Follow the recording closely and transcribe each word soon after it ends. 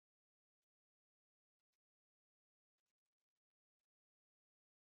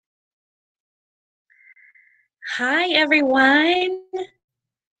Hi, everyone.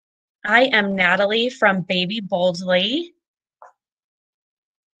 I am Natalie from Baby Boldly.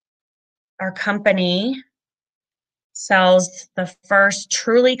 Our company sells the first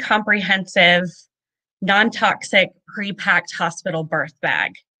truly comprehensive, non-toxic, pre-packed hospital birth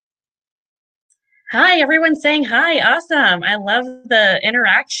bag. Hi, everyone's saying hi. Awesome. I love the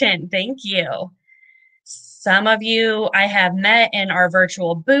interaction. Thank you. Some of you I have met in our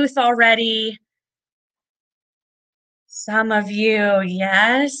virtual booth already. Some of you,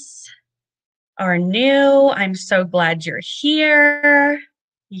 yes, are new. I'm so glad you're here.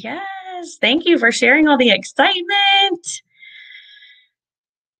 Yes, thank you for sharing all the excitement.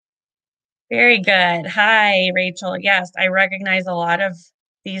 Very good. Hi, Rachel. Yes, I recognize a lot of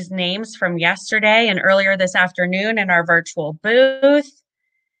these names from yesterday and earlier this afternoon in our virtual booth.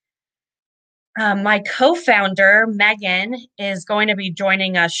 My co-founder, Megan, is going to be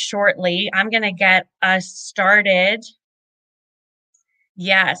joining us shortly. I'm going to get us started.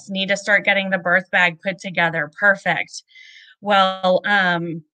 Yes, need to start getting the birth bag put together. Perfect. Well,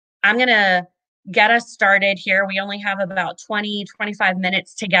 I'm going to get us started here. We only have about 25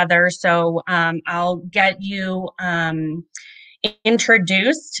 minutes together. So I'll get you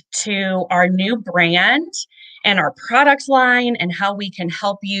introduced to our new brand and our product line and how we can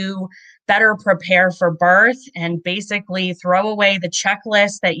help you better prepare for birth and basically throw away the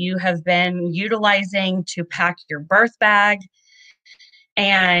checklist that you have been utilizing to pack your birth bag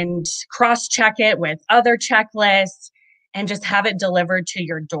and cross check it with other checklists and just have it delivered to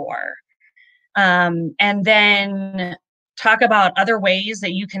your door. And then talk about other ways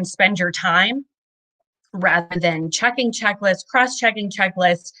that you can spend your time rather than checking checklists, cross checking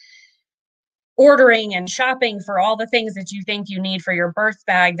checklists, ordering and shopping for all the things that you think you need for your birth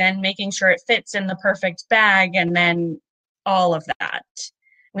bag, then making sure it fits in the perfect bag, and then all of that.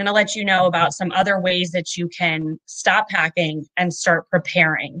 I'm going to let you know about some other ways that you can stop packing and start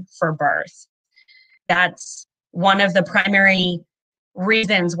preparing for birth. That's one of the primary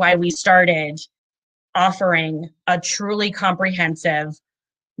reasons why we started offering a truly comprehensive,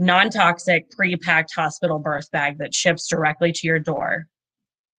 non-toxic, pre-packed hospital birth bag that ships directly to your door.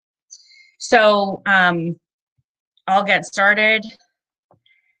 So I'll get started,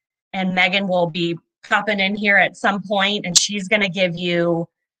 and Megan will be popping in here at some point, and she's going to give you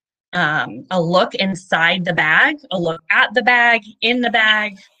a look inside the bag, a look at the bag, in the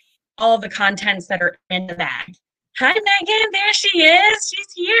bag, all of the contents that are in the bag. Hi, Megan. There she is.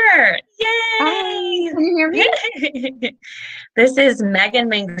 She's here. Yay! Hi, can you hear me? This is Megan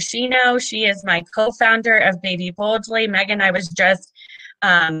Mangrushino. She is my co-founder of Baby Boldly. Megan, I was just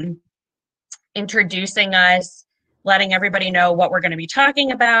introducing us, letting everybody know what we're going to be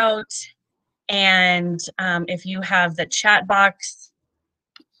talking about. And if you have the chat box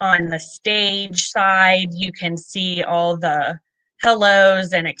on the stage side, you can see all the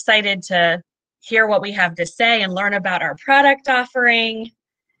hellos and excited to hear what we have to say and learn about our product offering.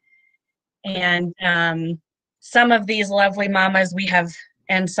 And some of these lovely mamas we have,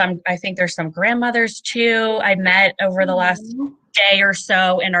 and some, I think there's some grandmothers too, I met over the last day or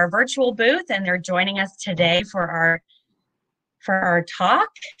so in our virtual booth, and they're joining us today for our talk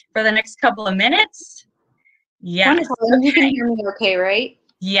for the next couple of minutes. Yes. Wonderful. And you can hear me okay, right?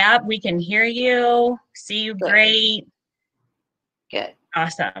 Yep, we can hear you, see you. Good. Great. Good.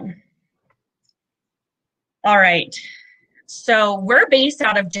 Awesome. All right. So we're based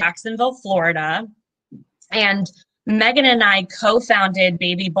out of Jacksonville, Florida, and Megan and I co-founded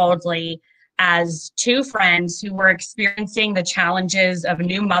Baby Boldly as two friends who were experiencing the challenges of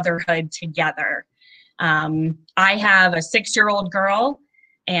new motherhood together. I have a 6-year-old girl,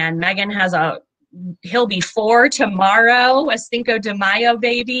 and Megan has he'll be 4 tomorrow, a Cinco de Mayo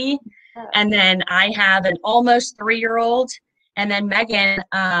baby. And then I have an almost 3-year-old. And then Megan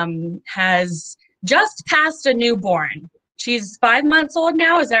has just passed a newborn. She's 5 months old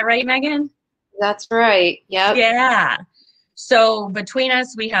now. Is that right, Megan? That's right. Yep. Yeah. So between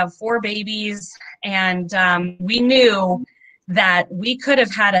us, we have 4 babies, and we knew that we could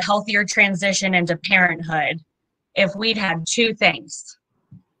have had a healthier transition into parenthood if we'd had 2 things.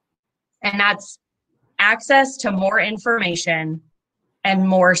 And that's access to more information and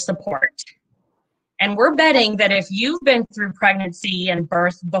more support. And we're betting that if you've been through pregnancy and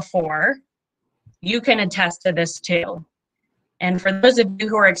birth before, you can attest to this too. And for those of you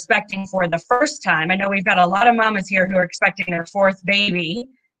who are expecting for the first time, I know we've got a lot of mamas here who are expecting their 4th baby,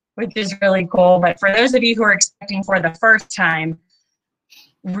 which is really cool. But for those of you who are expecting for the first time,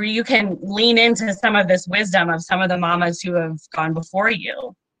 you can lean into some of this wisdom of some of the mamas who have gone before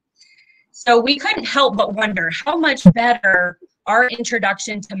you. So we couldn't help but wonder how much better our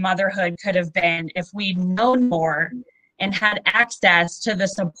introduction to motherhood could have been if we'd known more and had access to the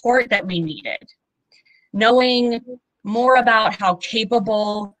support that we needed. Knowing more about how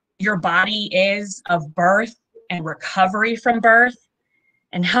capable your body is of birth and recovery from birth,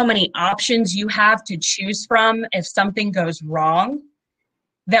 and how many options you have to choose from if something goes wrong,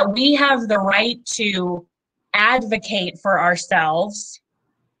 that we have the right to advocate for ourselves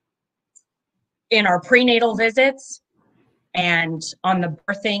in our prenatal visits and on the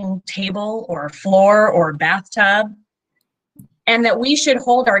birthing table or floor or bathtub, and that we should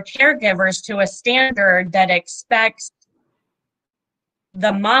hold our caregivers to a standard that expects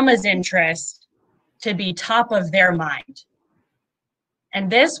the mama's interest to be top of their mind. And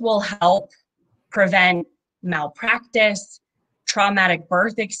this will help prevent malpractice, traumatic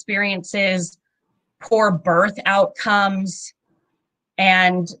birth experiences, poor birth outcomes,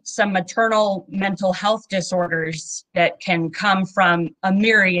 and some maternal mental health disorders that can come from a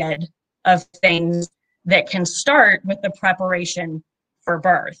myriad of things that can start with the preparation for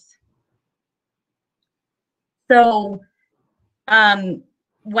birth. So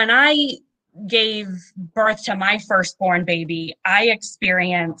when I gave birth to my firstborn baby, I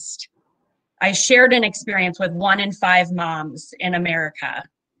shared an experience with 1 in 5 moms in America,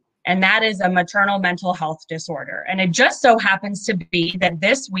 and that is a maternal mental health disorder. And it just so happens to be that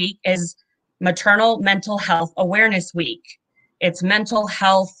this week is Maternal Mental Health Awareness Week. It's Mental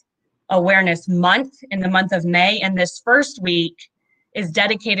Health Awareness Month in the month of May, and this first week is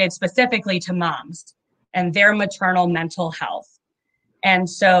dedicated specifically to moms and their maternal mental health. And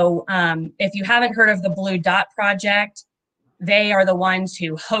so if you haven't heard of the Blue Dot Project, they are the ones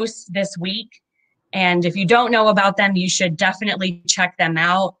who host this week. And if you don't know about them, you should definitely check them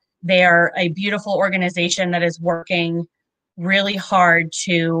out. They are a beautiful organization that is working really hard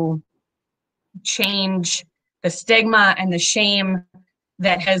to change the stigma and the shame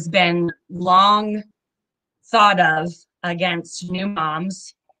that has been long thought of against new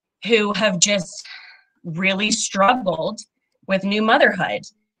moms who have just really struggled with new motherhood,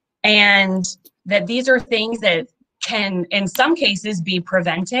 and that these are things that can, in some cases, be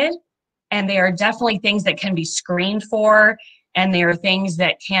prevented, and they are definitely things that can be screened for, and they are things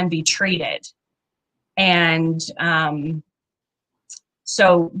that can be treated. And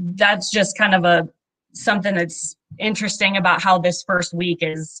so that's just kind of something that's interesting about how this first week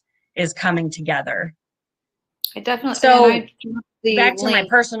is coming together. I definitely. So back to my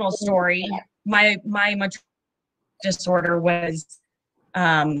personal story, my disorder was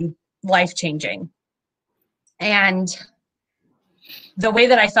life-changing. And the way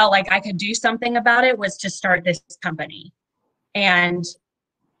that I felt like I could do something about it was to start this company and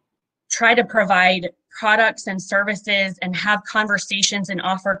try to provide products and services and have conversations and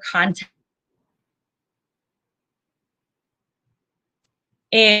offer content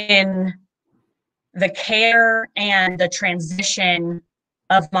in the care and the transition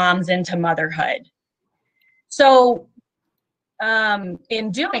of moms into motherhood. So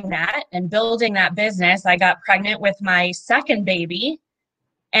in doing that and building that business, I got pregnant with my second baby,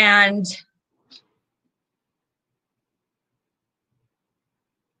 and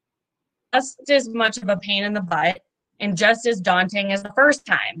just as much of a pain in the butt and just as daunting as the first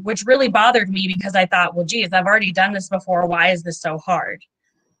time, which really bothered me because I thought, well, geez, I've already done this before. Why is this so hard?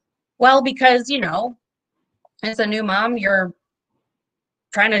 Well, because, as a new mom, you're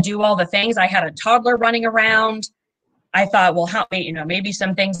trying to do all the things. I had a toddler running around. I thought, well, maybe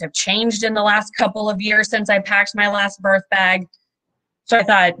some things have changed in the last couple of years since I packed my last birth bag. So I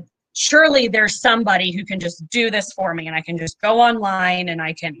thought, surely there's somebody who can just do this for me, and I can just go online and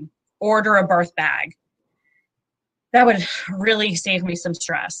I can order a birth bag. That would really save me some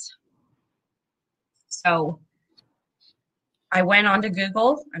stress. So I went onto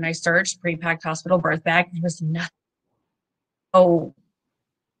Google and I searched pre-packed hospital birth bag. There was nothing. Oh,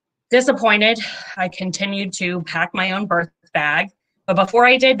 disappointed. I continued to pack my own birth bag. But before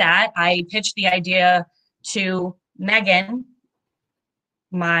I did that, I pitched the idea to Megan,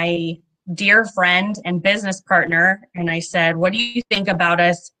 my dear friend and business partner. And I said, what do you think about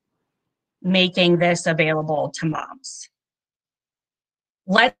us making this available to moms?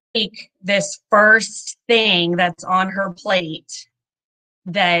 Let's take this first thing that's on her plate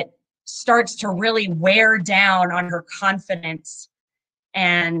that starts to really wear down on her confidence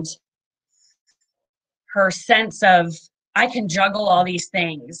and her sense of, I can juggle all these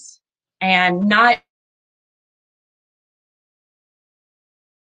things and not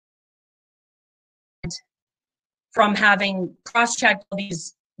from having cross-checked all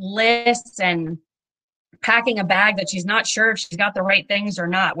these lists and packing a bag that she's not sure if she's got the right things or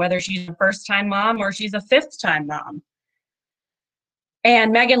not, whether she's a first-time mom or she's a fifth-time mom.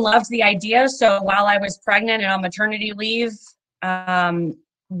 And Megan loved the idea. So while I was pregnant and on maternity leave,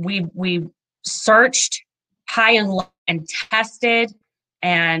 we searched high and low and tested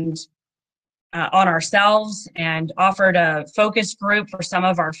and on ourselves and offered a focus group for some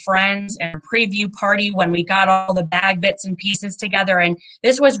of our friends and a preview party when we got all the bag bits and pieces together. And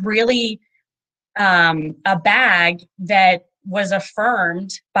this was really a bag that was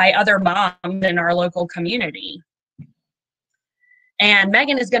affirmed by other moms in our local community. And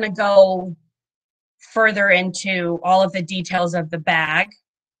Megan is going to go further into all of the details of the bag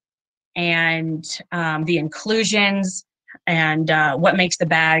and the inclusions and what makes the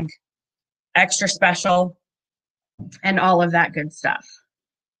bag extra special and all of that good stuff.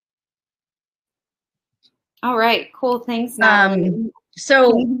 All right, cool. Thanks, Natalie.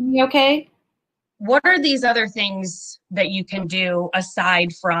 So, can you hear me okay? What are these other things that you can do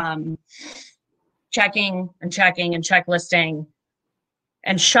aside from checking and checklisting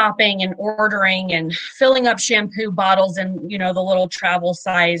and shopping and ordering and filling up shampoo bottles and, you know, the little travel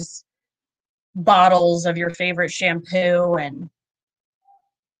size bottles of your favorite shampoo and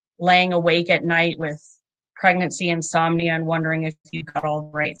laying awake at night with pregnancy insomnia and wondering if you got all the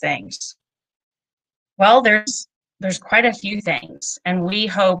right things? Well, there's quite a few things, and we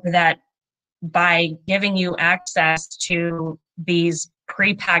hope that by giving you access to these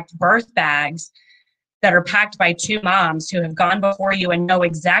pre-packed birth bags that are packed by two moms who have gone before you and know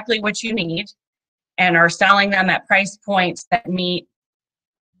exactly what you need and are selling them at price points that meet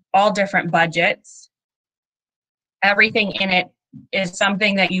all different budgets. Everything in it is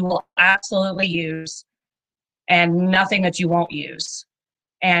something that you will absolutely use and nothing that you won't use.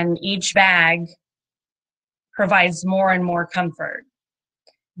 And each bag provides more and more comfort.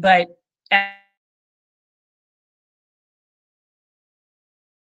 But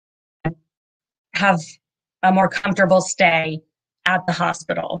have a more comfortable stay at the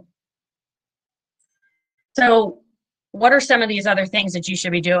hospital. So what are some of these other things that you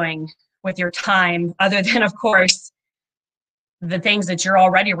should be doing with your time, other than, of course, the things that you're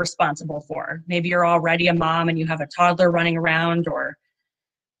already responsible for? Maybe you're already a mom and you have a toddler running around, or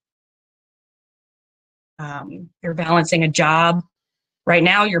you're balancing a job. Right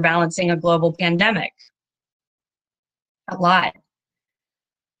now, you're balancing a global pandemic. A lot.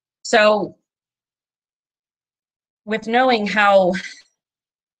 So with knowing how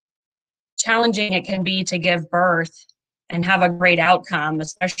challenging it can be to give birth and have a great outcome,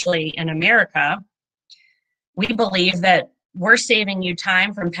 especially in America, we believe that we're saving you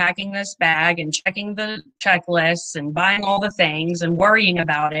time from packing this bag and checking the checklists and buying all the things and worrying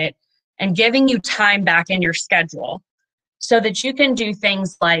about it, and giving you time back in your schedule so that you can do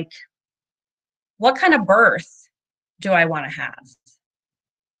things like, what kind of birth do I want to have?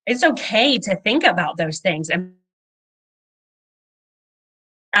 It's okay to think about those things. And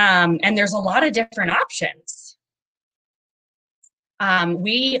there's a lot of different options.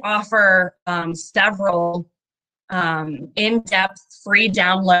 We offer several in-depth free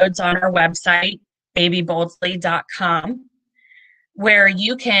downloads on our website, babyboldly.com, where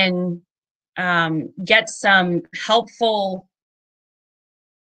you can get some helpful,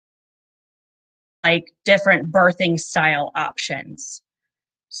 like, different birthing style options.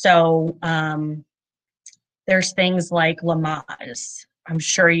 So there's things like Lamaze. I'm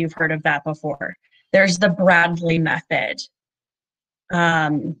sure you've heard of that before. There's the Bradley method.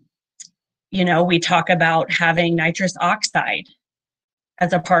 You know, we talk about having nitrous oxide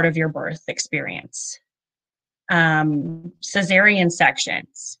as a part of your birth experience. Cesarean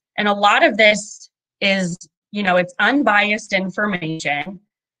sections. And a lot of this is, you know, it's unbiased information.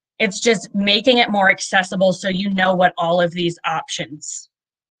 It's just making it more accessible so you know what all of these options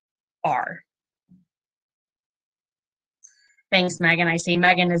are. Thanks, Megan. I see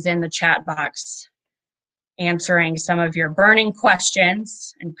Megan is in the chat box answering some of your burning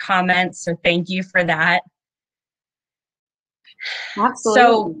questions and comments, so thank you for that. Absolutely.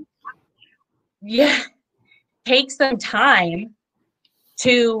 So, yeah, take some time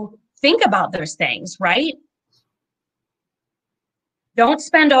to think about those things, right? Don't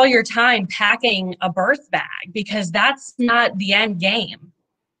spend all your time packing a birth bag, because that's not the end game.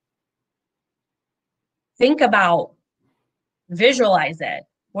 Think about, visualize it.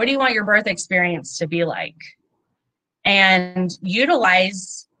 What do you want your birth experience to be like? And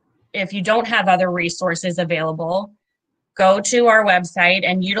utilize, if you don't have other resources available, go to our website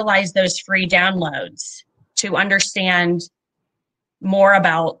and utilize those free downloads to understand more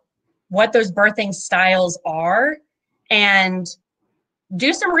about what those birthing styles are and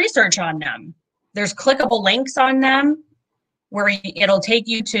do some research on them. There's clickable links on them where it'll take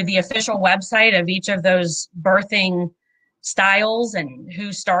you to the official website of each of those birthing styles and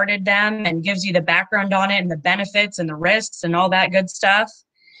who started them and gives you the background on it and the benefits and the risks and all that good stuff.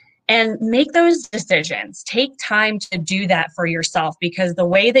 And make those decisions. Take time to do that for yourself, because the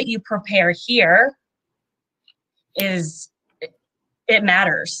way that you prepare here it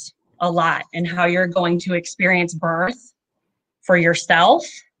matters a lot in how you're going to experience birth for yourself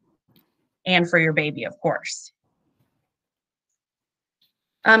and for your baby, of course.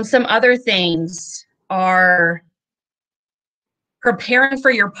 Some other things are preparing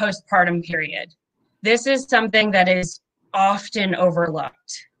for your postpartum period. This is something that is often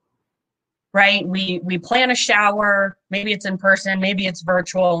overlooked, right? We plan a shower, maybe it's in person, maybe it's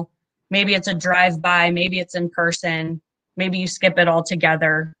virtual, maybe it's a drive-by, maybe it's in person, maybe you skip it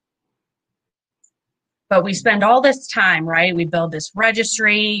altogether. But we spend all this time, right? We build this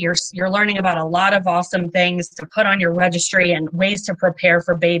registry. You're learning about a lot of awesome things to put on your registry and ways to prepare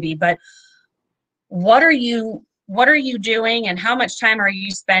for baby. But what are you doing, and how much time are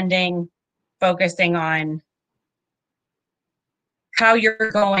you spending focusing on how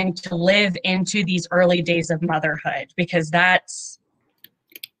you're going to live into these early days of motherhood? Because that's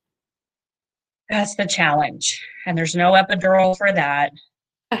the challenge. And there's no epidural for that.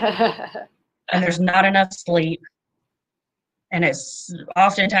 And there's not enough sleep. And it's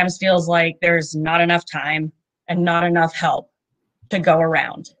oftentimes feels like there's not enough time and not enough help to go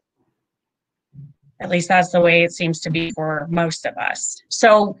around. At least that's the way it seems to be for most of us.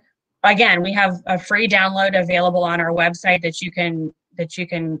 So again, we have a free download available on our website that you can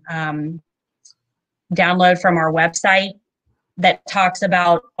download from our website that talks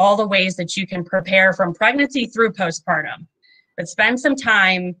about all the ways that you can prepare from pregnancy through postpartum. But spend some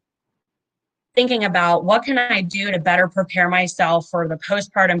time thinking about, what can I do to better prepare myself for the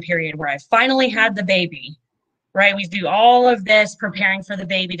postpartum period where I finally had the baby, right? We do all of this preparing for the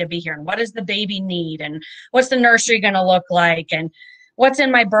baby to be here. And what does the baby need? And what's the nursery going to look like? And what's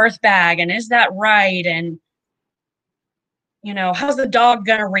in my birth bag? And is that right? And, you know, how's the dog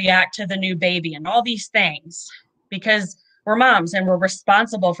going to react to the new baby? And all these things, because we're moms and we're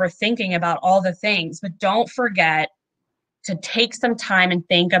responsible for thinking about all the things. But don't forget to take some time and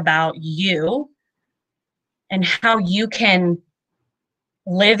think about you and how you can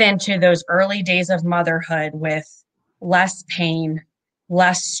live into those early days of motherhood with less pain,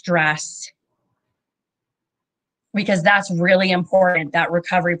 less stress, because that's really important, that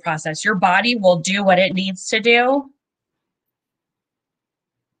recovery process. Your body will do what it needs to do.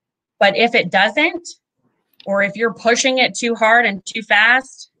 But if it doesn't, or if you're pushing it too hard and too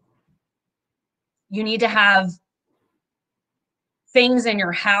fast, you need to have things in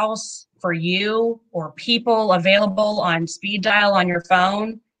your house for you or people available on speed dial on your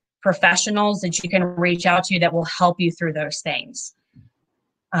phone, professionals that you can reach out to that will help you through those things.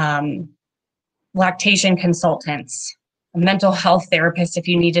 Lactation consultants, a mental health therapist if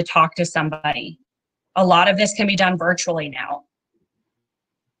you need to talk to somebody. A lot of this can be done virtually now.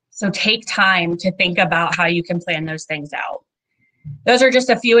 So take time to think about how you can plan those things out. Those are just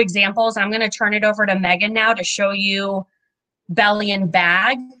a few examples. I'm going to turn it over to Megan now to show you Belly and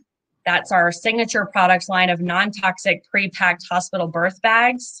Bag. That's our signature products line of non-toxic pre-packed hospital birth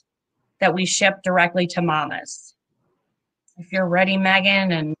bags that we ship directly to mamas. If you're ready,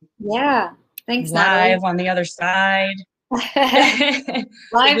 Megan, and yeah, thanks. Live Natalie. on the other side.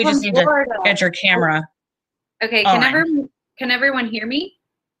 Live we just need Florida. To get your camera. Okay, can everyone hear me?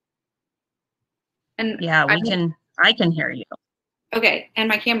 And yeah, I can hear you. Okay, and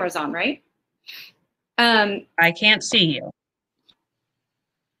my camera's on, right? I can't see you.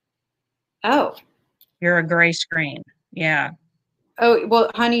 Oh. You're a gray screen. Yeah. Oh,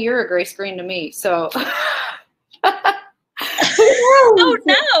 well, honey, you're a gray screen to me, so. Oh,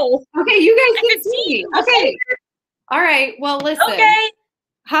 no. Okay, you guys can see me. Okay. All right, well, listen. Okay.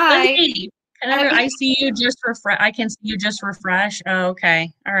 Hi. Lizzie, I see you just refresh. I can see you just refresh. Oh,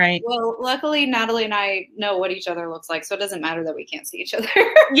 okay. All right. Well, luckily, Natalie and I know what each other looks like, so it doesn't matter that we can't see each other.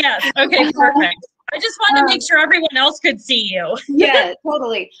 Yes. Okay, perfect. I just wanted to make sure everyone else could see you. Yeah,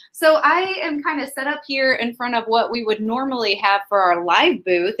 totally. So I am kind of set up here in front of what we would normally have for our live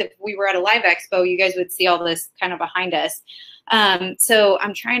booth. If we were at a live expo, you guys would see all this kind of behind us. So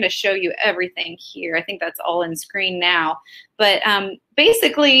I'm trying to show you everything here. I think that's all in screen now. But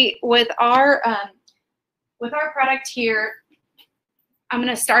basically, with our product here, I'm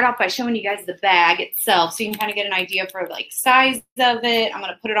going to start off by showing you guys the bag itself so you can kind of get an idea for like size of it. I'm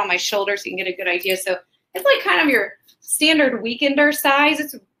going to put it on my shoulder so you can get a good idea. So it's like kind of your standard weekender size.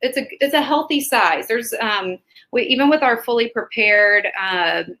 It's a healthy size. There's even with our fully prepared,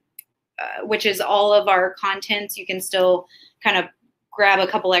 which is all of our contents, you can still kind of grab a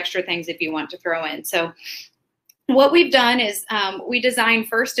couple extra things if you want to throw in. So what we've done is we designed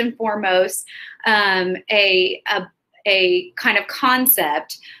first and foremost a kind of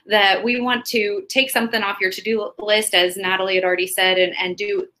concept that we want to take something off your to-do list, as Natalie had already said, and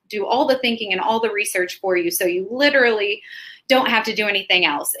do all the thinking and all the research for you, so you literally don't have to do anything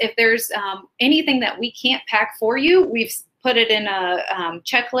else. If there's anything that we can't pack for you, we've put it in a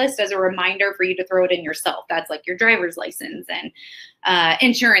checklist as a reminder for you to throw it in yourself. That's like your driver's license and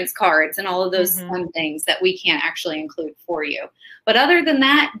insurance cards and all of those fun things that we can't actually include for you. But other than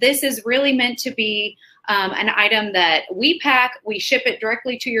that, this is really meant to be an item that we pack, we ship it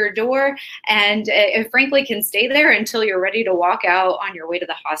directly to your door, and it frankly can stay there until you're ready to walk out on your way to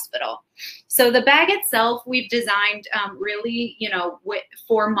the hospital. So the bag itself, we've designed really,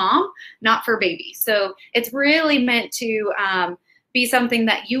 for mom, not for baby. So it's really meant to be something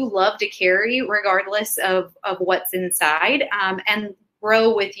that you love to carry regardless of what's inside, and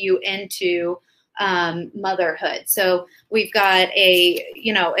grow with you into motherhood. So we've got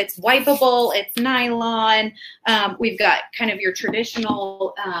it's wipeable, it's nylon. We've got kind of your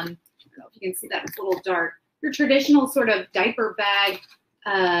traditional, I don't know if you can see that, it's a little dark, your traditional sort of diaper bag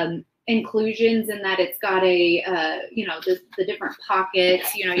inclusions, in that it's got a, the different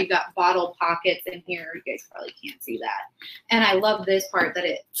pockets, you've got bottle pockets in here. You guys probably can't see that. And I love this part that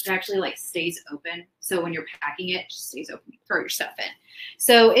it actually like stays open. So when you're packing it, just stays open, throw your stuff in.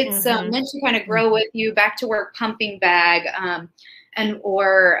 So it's meant to kind of grow with you, back to work pumping bag,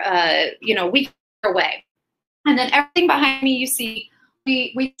 or week away. And then everything behind me, you see,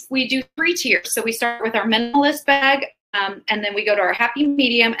 we do 3 tiers. So we start with our minimalist bag, and then we go to our happy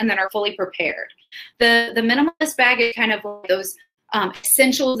medium, and then our fully prepared. The minimalist bag is kind of like those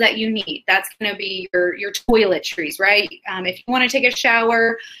essentials that you need. That's going to be your toiletries, right? If you want to take a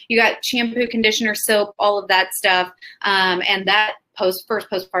shower, you got shampoo, conditioner, soap, all of that stuff. And that first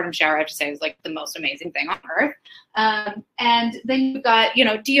postpartum shower, I have to say, is like the most amazing thing on earth. And then you've got,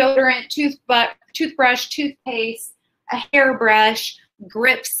 deodorant, toothbrush, toothpaste, a hairbrush,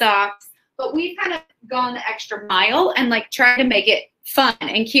 grip socks. But we've kind of gone the extra mile and like try to make it fun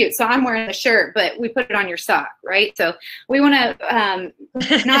and cute. So I'm wearing the shirt, but we put it on your sock, right? So we want to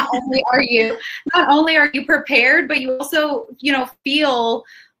not only are you prepared, but you also feel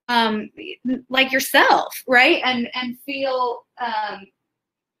like yourself, right? And feel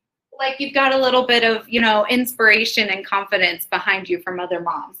like you've got a little bit of inspiration and confidence behind you from other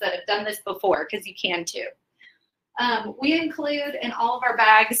moms that have done this before, because you can too. We include in all of our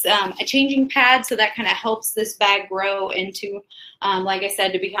bags a changing pad, so that kind of helps this bag grow into, like I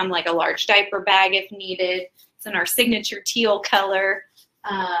said, to become like a large diaper bag if needed. It's in our signature teal color,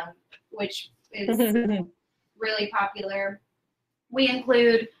 which is really popular. We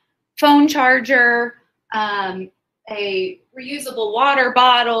include phone charger, a reusable water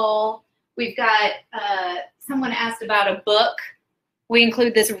bottle. We've got, someone asked about a book. We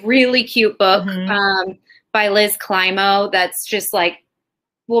include this really cute book by Liz Climo that's just like,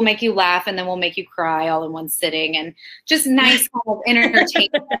 will make you laugh and then will make you cry all in one sitting, and just nice kind of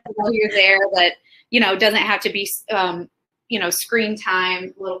entertainment while you're there that, doesn't have to be, screen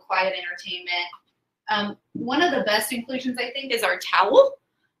time, little quiet entertainment. One of the best inclusions, I think, is our towel.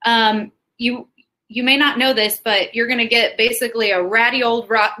 You may not know this, but you're going to get basically a ratty old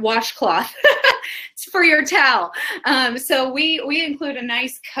washcloth for your towel. So we include a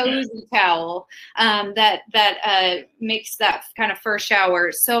nice cozy towel that makes that kind of first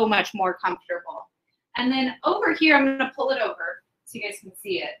shower so much more comfortable. And then over here, I'm going to pull it over so you guys can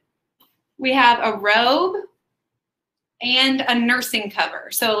see it. We have a robe and a nursing cover.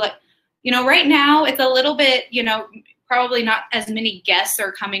 So, right now it's a little bit, probably not as many guests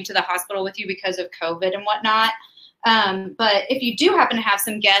are coming to the hospital with you because of COVID and whatnot. But if you do happen to have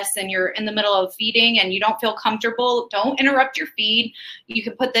some guests and you're in the middle of feeding and you don't feel comfortable, don't interrupt your feed. You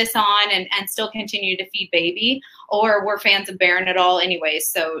can put this on and still continue to feed baby, or we're fans of Baron et al. Anyways.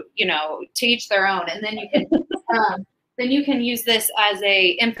 So, to each their own. And then you can use this as a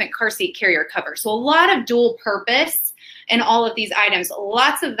infant car seat carrier cover. So a lot of dual purpose in all of these items,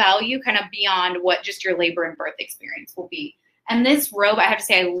 lots of value kind of beyond what just your labor and birth experience will be. And this robe, I have to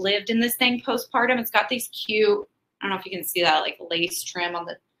say, I lived in this thing postpartum. It's got these cute, I don't know if you can see that, like lace trim on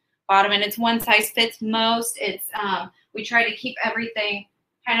the bottom, and it's one size fits most. It's we try to keep everything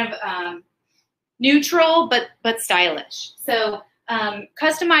kind of neutral but stylish. So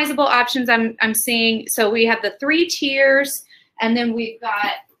customizable options I'm seeing. So we have the 3 tiers, and then we've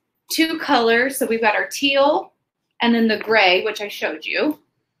got 2 colors. So we've got our teal and then the gray, which I showed you.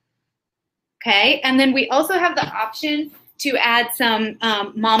 Okay, and then we also have the option to add some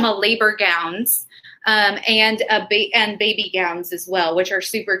mama labor gowns and baby gowns as well, which are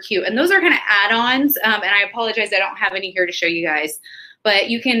super cute. And those are kind of add-ons. And I apologize, I don't have any here to show you guys. But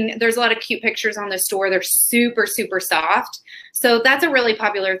there's a lot of cute pictures on the store. They're super, super soft. So that's a really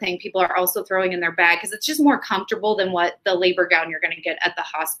popular thing people are also throwing in their bag because it's just more comfortable than what the labor gown you're going to get at the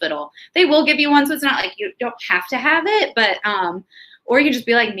hospital. They will give you one, so it's not like you don't have to have it, but or you can just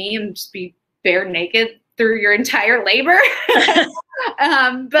be like me and just be bare naked through your entire labor.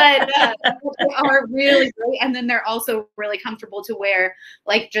 But they are really great. And then they're also really comfortable to wear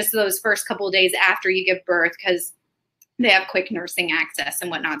like just those first couple of days after you give birth because they have quick nursing access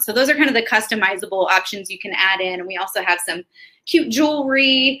and whatnot. So those are kind of the customizable options you can add in. And we also have some cute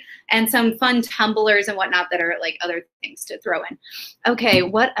jewelry and some fun tumblers and whatnot that are like other things to throw in. Okay,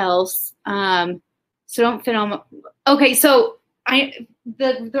 what else? So don't fit on. Okay, so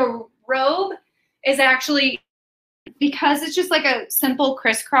the robe is actually, because it's just like a simple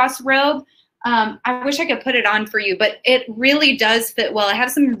crisscross robe. I wish I could put it on for you, but it really does fit well. I have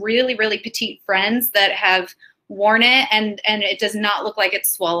some really, really petite friends that have worn it and it does not look like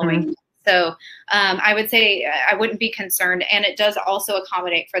it's swallowing. Mm-hmm. So I would say I wouldn't be concerned. And it does also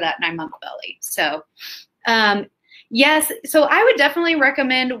accommodate for that 9-month belly. So yes, so I would definitely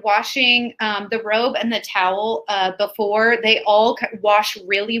recommend washing the robe and the towel before. They all wash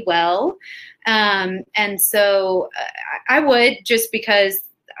really well. And so I would, just because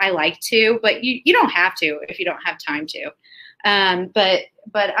I like to, but you don't have to if you don't have time to.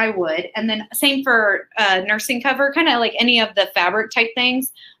 But I would. And then same for nursing cover, kind of like any of the fabric type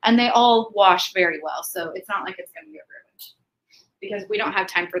things. And they all wash very well. So it's not like it's going to get ruined because we don't have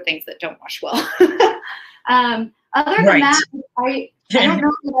time for things that don't wash well. Other than that, I don't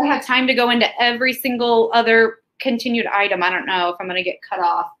know if I have time to go into every single other continued item. I don't know if I'm going to get cut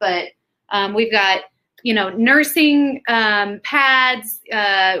off, but we've got, nursing pads.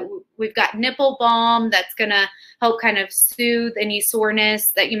 We've got nipple balm that's going to help kind of soothe any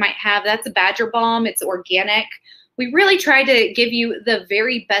soreness that you might have. That's a Badger Balm. It's organic. We really try to give you the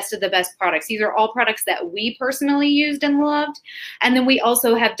very best of the best products. These are all products that we personally used and loved. And then we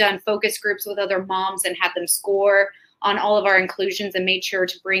also have done focus groups with other moms and had them score on all of our inclusions and made sure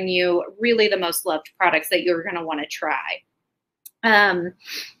to bring you really the most loved products that you're going to want to try.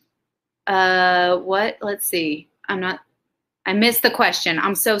 Let's see. I missed the question.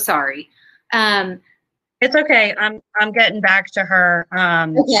 I'm so sorry. It's okay. I'm getting back to her.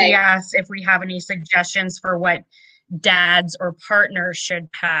 Okay. She asked if we have any suggestions for what dads or partners should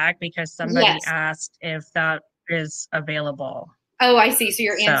pack because somebody asked if that is available. Oh, I see. So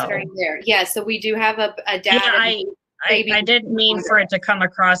you're answering there. Yeah. So we do have a dad. Yeah, I didn't mean for it to come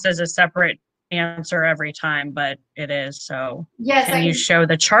across as a separate answer every time, but it is. So yes, can you show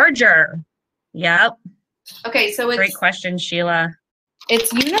the charger? Yep. Okay. So great question, Sheila.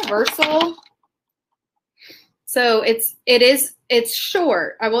 It's universal. So it's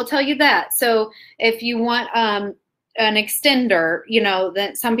short. I will tell you that. So if you want an extender,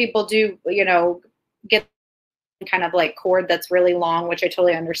 that some people do, get kind of like cord that's really long, which I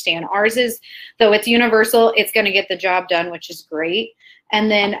totally understand. Ours is, though it's universal, it's going to get the job done, which is great.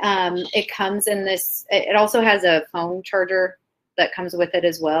 And then it comes in this, it also has a phone charger that comes with it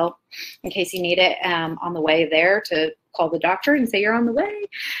as well, in case you need it on the way there to call the doctor and say you're on the way.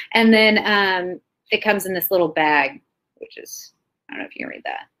 And then it comes in this little bag, which is, I don't know if you can read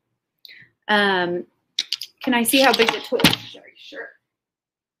that. Can I see how big the toilet? Sorry, sure.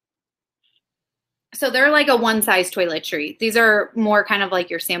 So they're like a one-size toiletry. These are more kind of like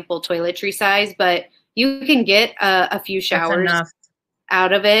your sample toiletry size, but you can get a few showers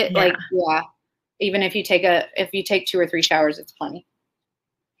out of it. Yeah. Even if you take 2 or 3 showers, it's plenty.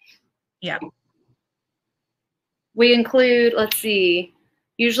 Yeah. We include, let's see,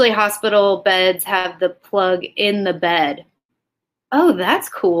 usually hospital beds have the plug in the bed. Oh, that's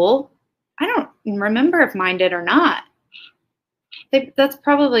cool. I don't remember if mine did or not. That's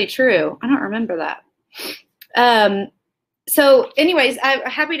probably true. I don't remember that. So anyways, I'm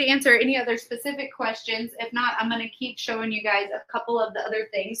happy to answer any other specific questions. If not, I'm going to keep showing you guys a couple of the other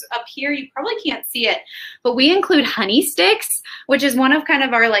things. Up here, you probably can't see it, but we include honey sticks, which is one of kind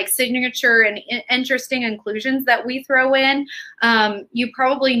of our like signature and interesting inclusions that we throw in. You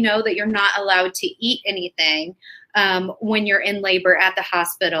probably know that you're not allowed to eat anything when you're in labor at the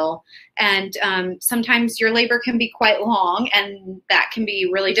hospital. And sometimes your labor can be quite long and that can be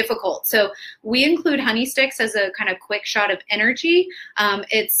really difficult. So we include honey sticks as a kind of quick shot of energy.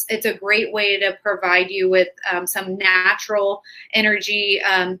 It's a great way to provide you with some natural energy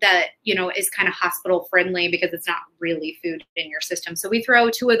that, is kind of hospital friendly because it's not really food in your system. So we throw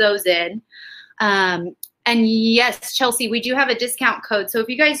 2 of those in. And yes, Chelsea, we do have a discount code. So if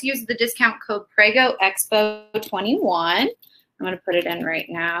you guys use the discount code Prego Expo 21, I'm going to put it in right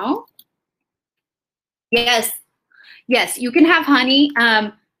now. Yes, yes, you can have honey.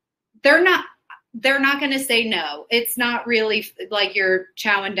 They're not going to say no. It's not really like you're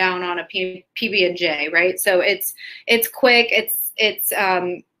chowing down on a PB&J, right? So it's quick. It's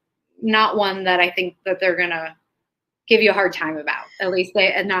not one that I think that they're going to give you a hard time about. At least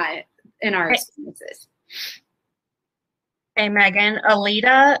not in our experiences. Hey, Megan,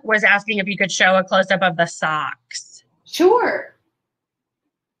 Alita was asking if you could show a close-up of the socks. Sure.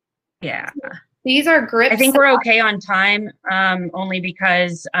 Yeah. These are grip. I think we're okay on time, only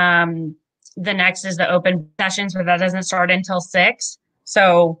because the next is the open session, so that doesn't start until 6.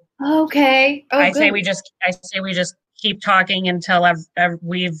 So okay. Oh, I say we just keep talking until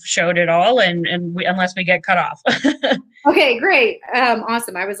we've showed it all, and unless we get cut off. Okay, great.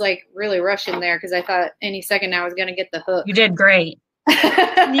 Awesome. I was like really rushing there because I thought any second now I was going to get the hook. You did great.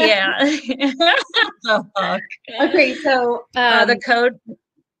 Yeah. The hook. Okay, so the code.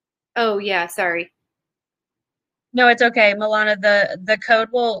 Oh yeah, sorry. No, it's okay, Milana. The code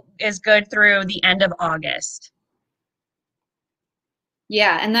is good through the end of August.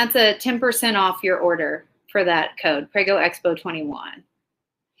 Yeah, and that's a 10% off your order for that code, Prego Expo 21.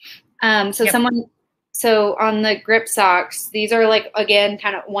 So on the grip socks, these are like, again,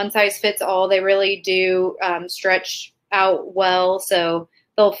 kind of one size fits all. They really do stretch out well, so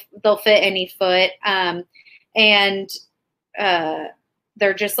they'll fit any foot. And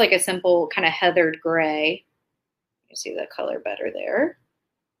they're just like a simple kind of heathered gray. You see the color better there.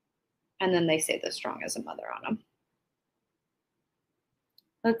 And then they say the strong as a mother on them.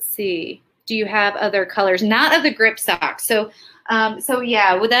 Let's see. Do you have other colors? Not of the grip socks. So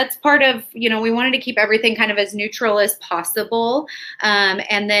yeah, well, that's part of, we wanted to keep everything kind of as neutral as possible.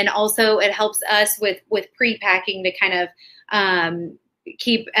 And then also it helps us with pre-packing to kind of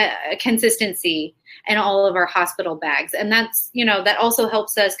keep a consistency in all of our hospital bags. And that's, that also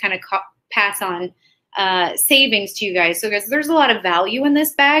helps us kind of pass on savings to you guys. So guys, there's a lot of value in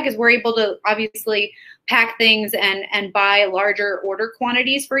this bag as we're able to obviously pack things and buy larger order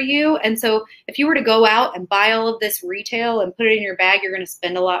quantities for you. And so if you were to go out and buy all of this retail and put it in your bag, you're going to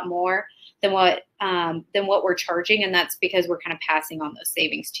spend a lot more than what we're charging. And that's because we're kind of passing on those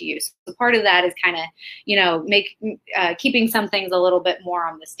savings to you. So part of that is kind of, keeping some things a little bit more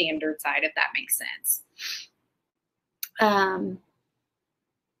on the standard side, if that makes sense.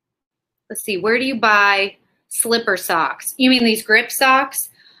 Let's see, where do you buy slipper socks? You mean these grip socks?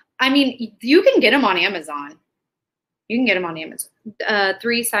 I mean, you can get them on Amazon. You can get them on Amazon.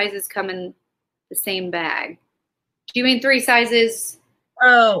 3 sizes come in the same bag. Do you mean 3 sizes?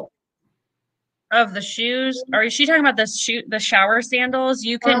 Oh, of the shoes? Are she talking about the shower sandals?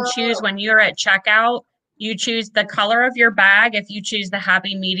 You can choose when you're at checkout. You choose the color of your bag if you choose the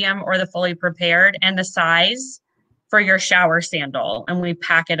happy medium or the fully prepared, and the size for your shower sandal, and we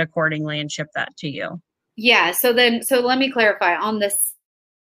pack it accordingly and ship that to you. Yeah, so let me clarify on this.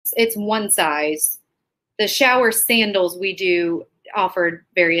 It's one size. The shower sandals we do offer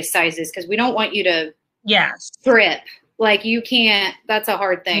various sizes because we don't want you to trip. Like you can't. That's a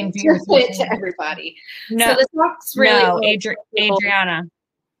hard thing to fit to everybody. No, so the socks really. No, Adriana.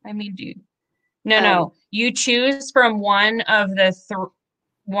 I mean, dude. No. You choose from one of the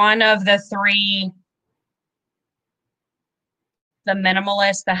 3. The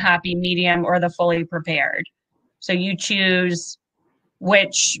minimalist, the happy medium, or the fully prepared. So you choose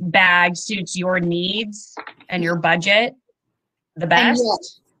which bag suits your needs and your budget the best.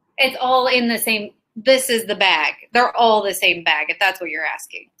 It's all in the same. This is the bag. They're all the same bag, if that's what you're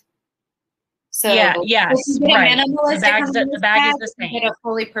asking. So yes, right. The bag is the same. Get a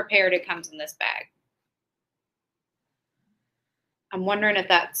fully prepared, it comes in this bag. I'm wondering if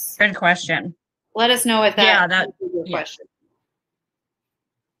that's good question. Let us know if that's a good question.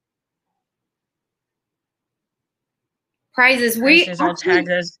 Prizes. We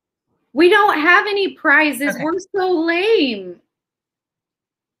don't have any prizes. Okay. We're so lame.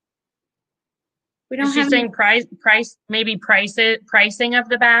 We don't have saying pricing of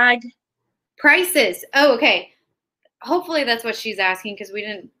the bag. Prices. Oh, okay. Hopefully that's what she's asking because we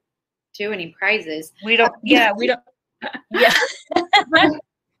didn't do any prizes. We don't. Yeah, we don't. Yeah.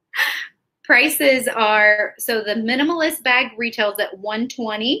 Prices are, so the minimalist bag retails at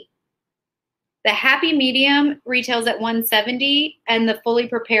 $120. The happy medium retails at $170 and the fully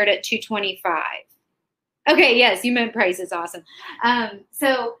prepared at $225. Okay, yes, you meant prices. Awesome.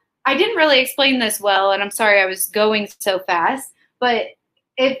 So I didn't really explain this well, and I'm sorry I was going so fast. But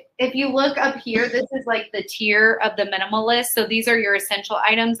if you look up here, this is like the tier of the minimalist. So these are your essential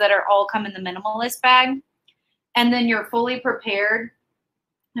items that are all come in the minimalist bag. And then you're fully prepared.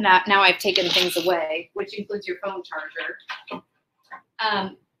 And now I've taken things away, which includes your phone charger.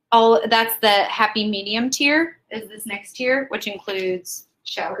 That's the happy medium tier is this next tier, which includes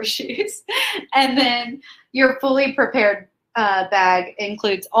shower shoes. And then your fully prepared bag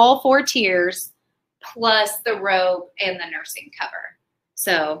includes all 4 tiers plus the robe and the nursing cover.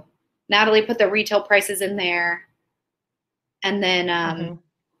 So Natalie put the retail prices in there, and then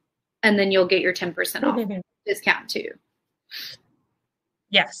and then you'll get your 10% off discount too.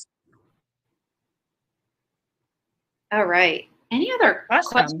 Yes. All right. Any other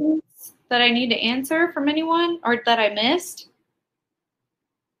questions that I need to answer from anyone or that I missed?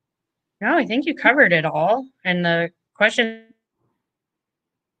 No, I think you covered it all. And the question.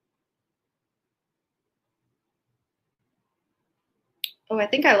 Oh, I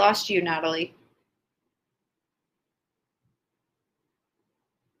think I lost you, Natalie.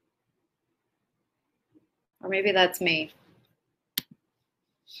 Or maybe that's me.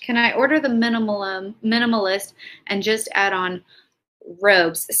 Can I order the minimalist and just add on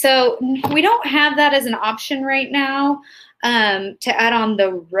robes? So we don't have that as an option right now to add on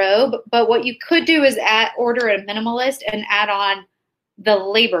the robe, but what you could do is order a minimalist and add on the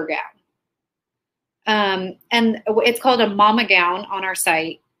labor gown. And it's called a mama gown on our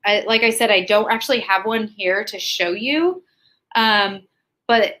site. Like I said, I don't actually have one here to show you,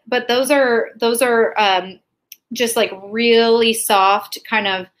 but those are just like really soft kind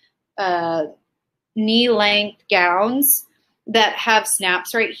of knee length gowns that have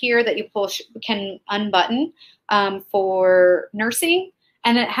snaps right here that you can unbutton for nursing.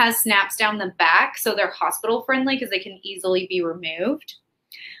 And it has snaps down the back. So they're hospital friendly because they can easily be removed.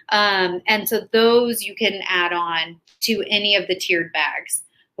 And so those you can add on to any of the tiered bags.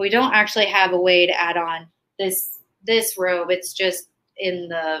 We don't actually have a way to add on this robe. It's just in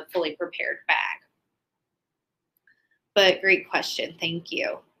the fully prepared bag. But great question. Thank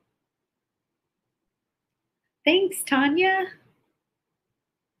you. Thanks, Tanya.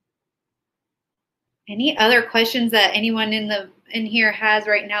 Any other questions that anyone in here has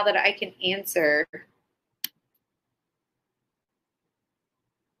right now that I can answer?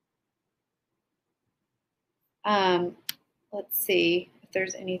 Let's see if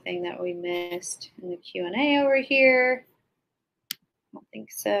there's anything that we missed in the Q&A over here. I don't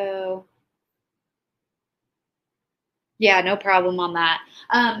think so. Yeah, no problem on that.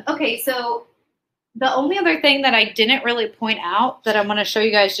 Okay, so the only other thing that I didn't really point out that I'm going to show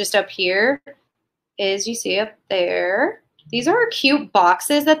you guys just up here is you see up there, these are cute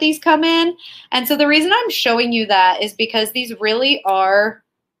boxes that these come in. And so the reason I'm showing you that is because these really are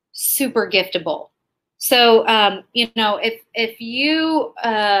super giftable. So, you know, if you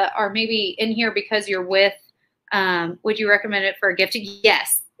are maybe in here because you're with, would you recommend it for a gift?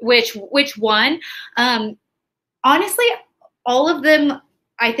 Yes. Which one? Honestly, all of them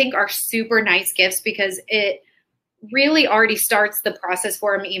I think are super nice gifts because it really already starts the process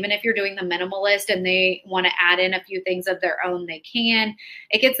for them. Even if you're doing the minimalist and they want to add in a few things of their own, they can.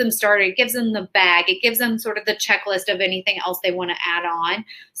 It gets them started. It gives them the bag. It gives them sort of the checklist of anything else they want to add on.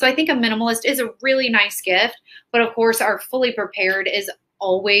 So I think a minimalist is a really nice gift. But of course, our fully prepared is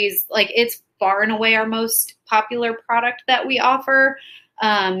always like it's far and away our most popular product that we offer.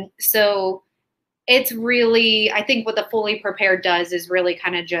 So it's really, I think what the fully prepared does is really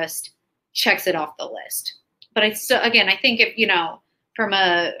kind of just checks it off the list. But I still, again, I think if, you know, from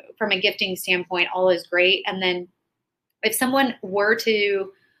a gifting standpoint, all is great. And then if someone were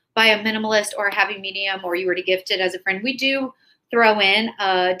to buy a minimalist or a happy medium, or you were to gift it as a friend, we do throw in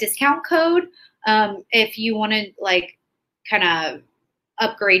a discount code. If you want to like kind of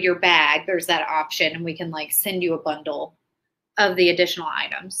upgrade your bag, there's that option, and we can like send you a bundle of the additional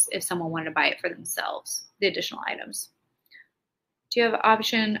items if someone wanted to buy it for themselves, the additional items. Do you have an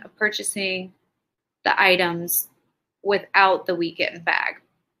option of purchasing the items without the weekend bag?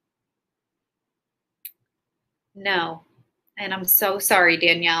 No. And I'm so sorry,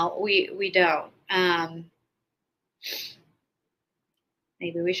 Danielle. We don't.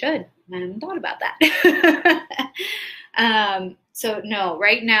 Maybe we should. I haven't thought about that. So no,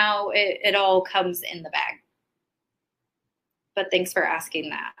 right now it all comes in the bag. But thanks for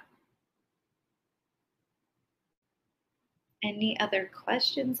asking that. Any other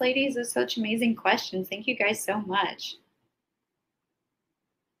questions, ladies? Those are such amazing questions. Thank you guys so much.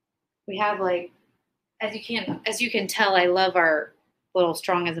 We have like, as you can tell, I love our little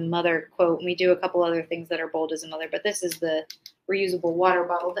strong as a mother quote. And we do a couple other things that are bold as a mother, but this is the reusable water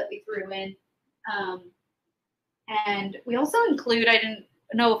bottle that we threw in. And we also include, I didn't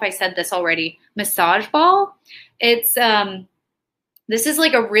know if I said this already, massage ball. It's, this is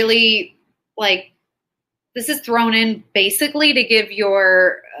like a really like this is thrown in basically to give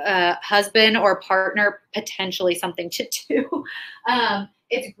your husband or partner potentially something to do.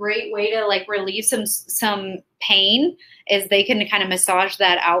 It's a great way to like relieve some pain, is they can kind of massage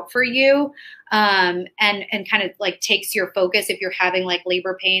that out for you, and kind of like takes your focus if you're having like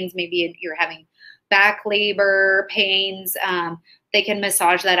labor pains, maybe you're having back labor pains. They can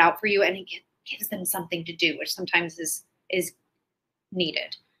massage that out for you, and it gives them something to do, which sometimes is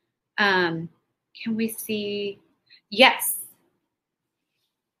needed. Can we see? Yes.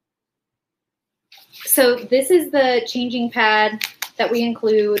 So this is the changing pad that we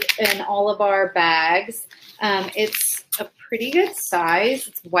include in all of our bags. It's a pretty good size.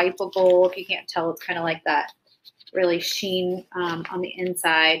 It's wipeable. If you can't tell, it's kind of like that really sheen on the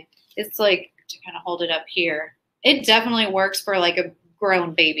inside. It's like to kind of hold it up here. It definitely works for like a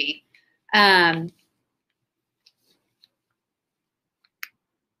grown baby.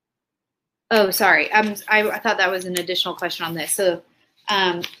 Oh, sorry. I thought that was an additional question on this. So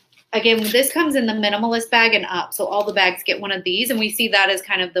again, this comes in the minimalist bag and up. So all the bags get one of these, and we see that as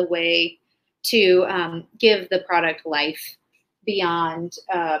kind of the way to give the product life beyond,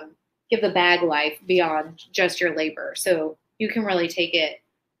 give the bag life beyond just your labor. So you can really take it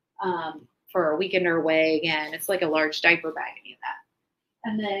for a weekend or away. Again, it's like a large diaper bag, any of that.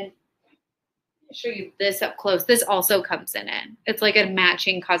 And then show you this up close. This also comes in it. It's like a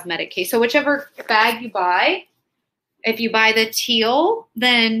matching cosmetic case. So whichever bag you buy, if you buy the teal,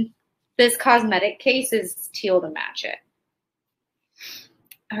 then this cosmetic case is teal to match it.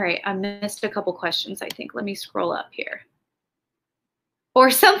 All right, I missed a couple questions, I think. Let me scroll up here.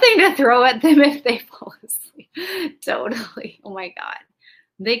 Or something to throw at them if they fall asleep. Totally. Oh my God.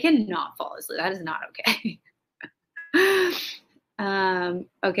 They cannot fall asleep. That is not okay.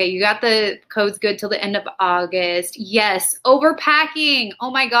 Okay, you got the codes good till the end of August. Yes, overpacking. Oh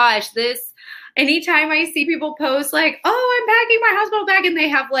my gosh, anytime I see people post like, oh, I'm packing my hospital bag, and they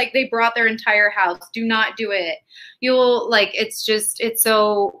have like, they brought their entire house. Do not do it. You'll like, it's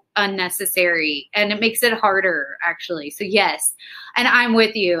so unnecessary, and it makes it harder actually. So yes, and I'm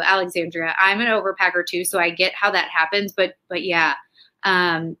with you, Alexandria. I'm an overpacker too, so I get how that happens, but yeah,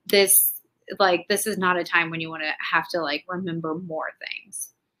 this is not a time when you want to have to like remember more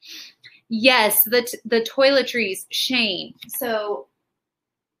things. Yes, the toiletries, Shane. So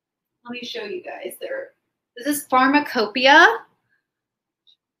let me show you guys there. This is Pharmacopoeia.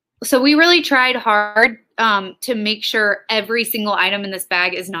 So we really tried hard to make sure every single item in this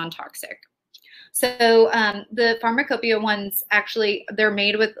bag is non-toxic. So the Pharmacopoeia ones, actually, they're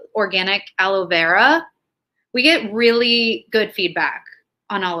made with organic aloe vera. We get really good feedback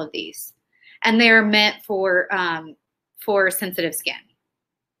on all of these. And they're meant for sensitive skin.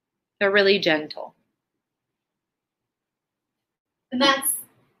 They're really gentle. And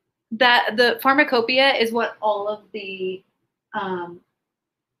the Pharmacopoeia is what all of the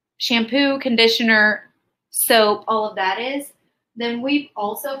shampoo, conditioner, soap, all of that is. Then we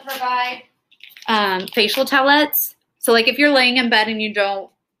also provide facial towelettes. So like if you're laying in bed and you don't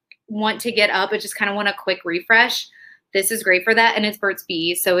want to get up, but just kind of want a quick refresh, this is great for that, and it's Burt's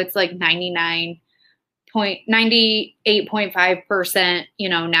Bees, so it's like 98.5%,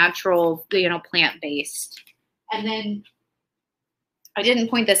 natural, plant-based. And then I didn't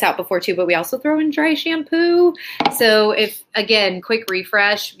point this out before too, but we also throw in dry shampoo. So if, again, quick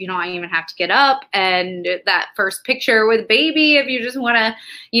refresh, you don't even have to get up, and that first picture with baby, if you just want to,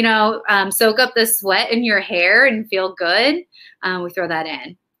 soak up the sweat in your hair and feel good, we throw that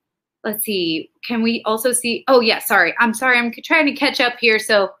in. Let's see. Can we also see? Oh, yeah. Sorry. I'm trying to catch up here.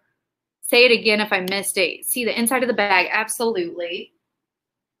 So say it again if I missed it. See the inside of the bag? Absolutely.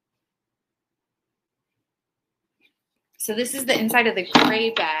 So this is the inside of the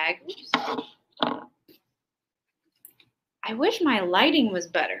gray bag. Oops. I wish my lighting was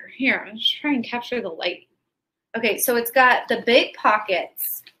better. Here, I'm just trying to capture the light. Okay, so it's got the big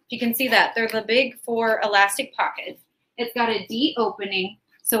pockets. You can see that. They're the big 4 elastic pockets. It's got a D opening,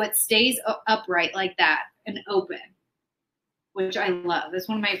 so it stays upright like that and open, which I love. It's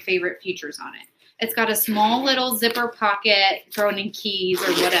one of my favorite features on it. It's got a small little zipper pocket, throwing in keys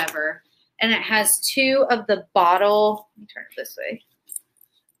or whatever. And it has 2 of the bottle, let me turn it this way,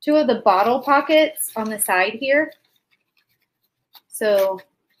 2 of the bottle pockets on the side here. So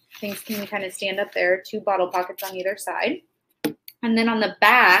things can kind of stand up there, 2 bottle pockets on either side. And then on the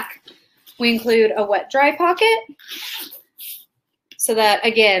back, we include a wet dry pocket. So that,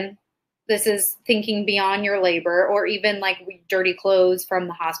 again, this is thinking beyond your labor, or even like dirty clothes from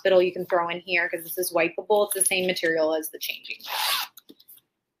the hospital you can throw in here because this is wipeable. It's the same material as the changing pad.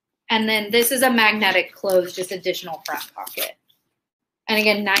 And then this is a magnetic close, just additional front pocket. And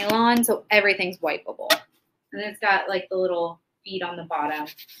again, nylon, so everything's wipeable. And it's got like the little feet on the bottom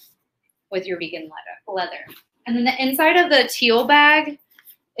with your vegan leather. And then the inside of the teal bag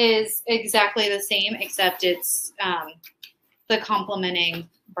is exactly the same, except it's the complementing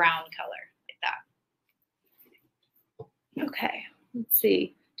brown color like that. Okay, let's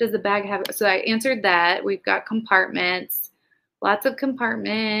see. Does the bag have, so I answered that. We've got compartments, lots of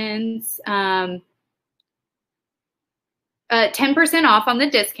compartments. 10% off on the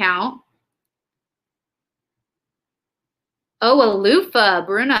discount. Oh, a loofah,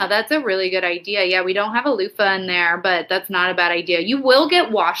 Bruna. That's a really good idea. Yeah, we don't have a loofah in there, but that's not a bad idea. You will get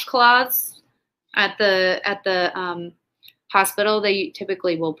washcloths at the hospital. They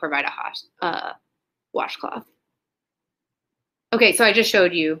typically will provide a washcloth. Okay, so I just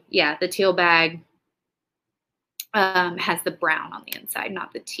showed you. Yeah, the teal bag has the brown on the inside,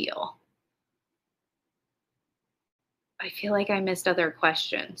 not the teal. I feel like I missed other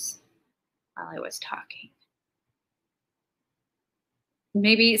questions while I was talking.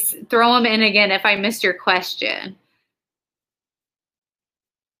 Maybe throw them in again if I missed your question.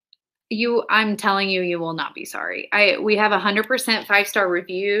 I'm telling you, you will not be sorry. We have 100% 5-star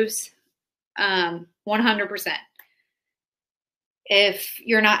reviews, 100%. If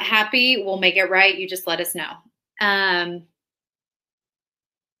you're not happy, we'll make it right. You just let us know. I'm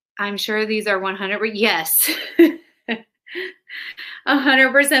sure these are 100%. Yes.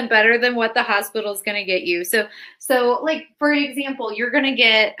 100% better than what the hospital is going to get you. So like, for example, you're going to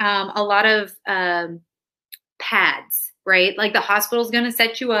get a lot of pads, right? Like the hospital is going to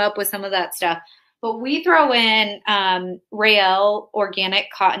set you up with some of that stuff. But we throw in Rael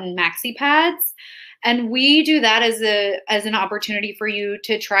organic cotton maxi pads. And we do that as an opportunity for you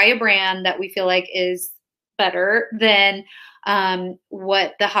to try a brand that we feel like is better than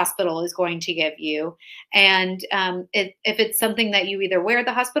what the hospital is going to give you. And if it's something that you either wear at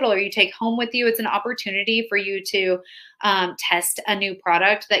the hospital or you take home with you, it's an opportunity for you to test a new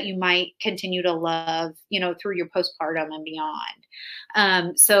product that you might continue to love, through your postpartum and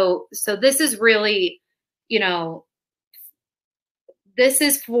beyond. So this is really, this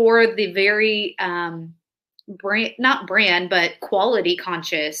is for the very not brand, but quality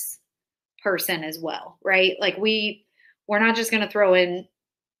conscious person as well, right? Like we're not just going to throw in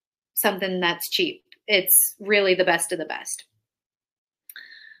something that's cheap. It's really the best of the best.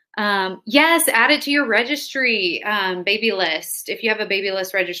 Yes, add it to your registry, baby list. If you have a baby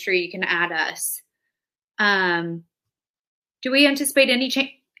list registry, you can add us. Do we anticipate any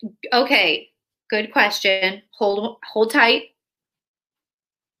change? Okay, good question. Hold tight.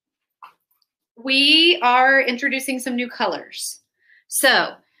 We are introducing some new colors.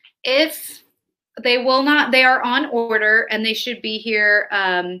 So if they are on order and they should be here,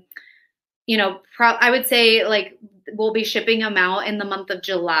 I would say like we'll be shipping them out in the month of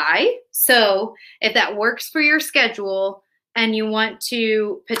July. So if that works for your schedule and you want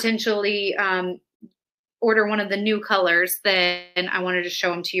to potentially order one of the new colors, then I wanted to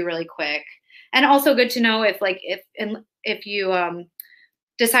show them to you really quick. And also good to know if you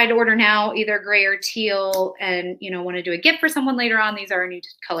decide to order now, either gray or teal, and want to do a gift for someone later on, these are new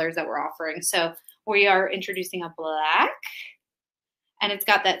colors that we're offering. So we are introducing a black, and it's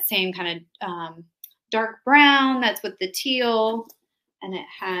got that same kind of dark brown that's with the teal, and it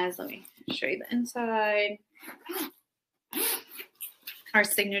has, let me show you the inside, our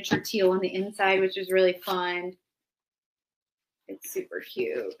signature teal on the inside, which is really fun. It's super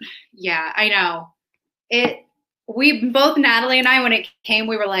cute. Yeah, I know. We both, Natalie and I, when it came,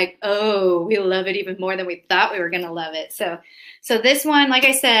 we were like, oh, we love it even more than we thought we were going to love it. So this one, like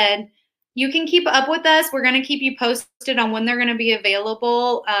I said, you can keep up with us. We're going to keep you posted on when they're going to be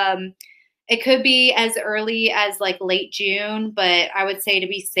available. It could be as early as like late June, but I would say to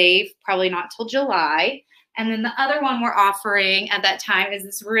be safe, probably not till July. And then the other one we're offering at that time is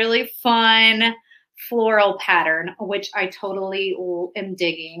this really fun floral pattern, which I totally am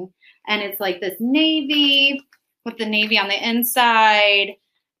digging. And it's like this navy with the navy on the inside,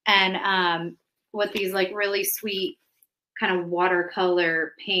 and with these like really sweet kind of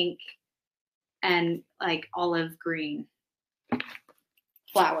watercolor pink and like olive green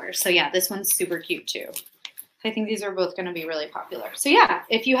flowers. So yeah, this one's super cute too. I think these are both going to be really popular. So yeah,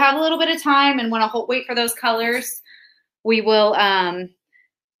 if you have a little bit of time and want to wait for those colors, we will.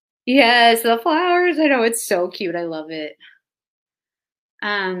 Yes, the flowers. I know, it's so cute. I love it.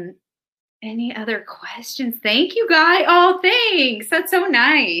 Any other questions? Thank you, guys. Oh, thanks. That's so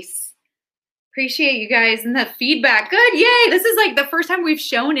nice. Appreciate you guys and the feedback. Good. Yay. This is like the first time we've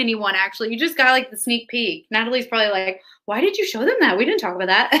shown anyone, actually. You just got like the sneak peek. Natalie's probably like, why did you show them that? We didn't talk about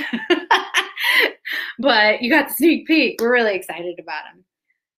that. But you got the sneak peek. We're really excited about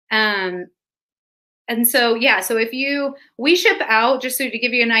them. And so, yeah, so we ship out, just so to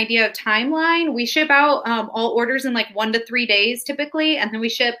give you an idea of timeline, we ship out all orders in like 1 to 3 days typically. And then we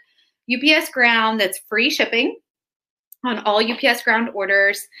ship UPS ground that's free shipping on all UPS ground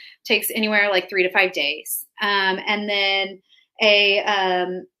orders. Takes anywhere like 3 to 5 days. And then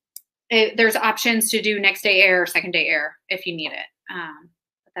there's options to do next day air or second day air if you need it. But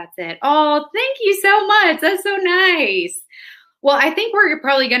that's it. Oh, thank you so much. That's so nice. Well, I think we're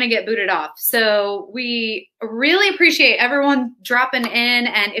probably going to get booted off. So we really appreciate everyone dropping in.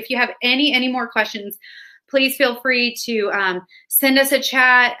 And if you have any more questions, please feel free to send us a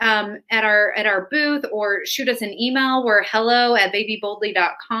chat at our booth or shoot us an email. We're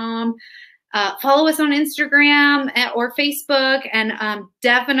hello@babyboldly.com. Follow us on Instagram or Facebook, and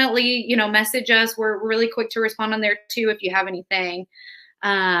definitely, message us. We're really quick to respond on there too if you have anything.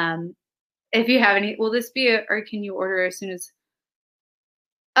 If you have any, will this be or can you order as soon as?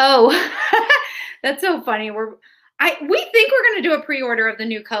 Oh, that's so funny. We think we're going to do a pre-order of the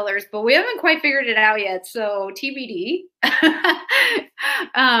new colors, but we haven't quite figured it out yet. So TBD.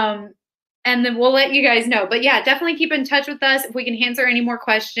 And then we'll let you guys know. But yeah, definitely keep in touch with us. If we can answer any more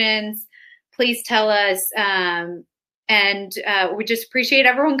questions, please tell us. And we just appreciate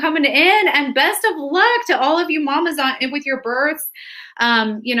everyone coming in, and best of luck to all of you mamas with your births.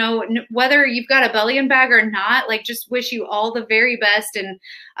 Whether you've got a belly and bag or not, like just wish you all the very best and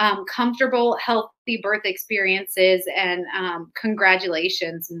comfortable, healthy birth experiences, and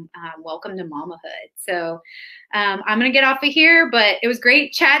congratulations and welcome to mamahood. So I'm going to get off of here, but it was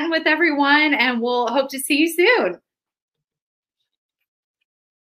great chatting with everyone, and we'll hope to see you soon.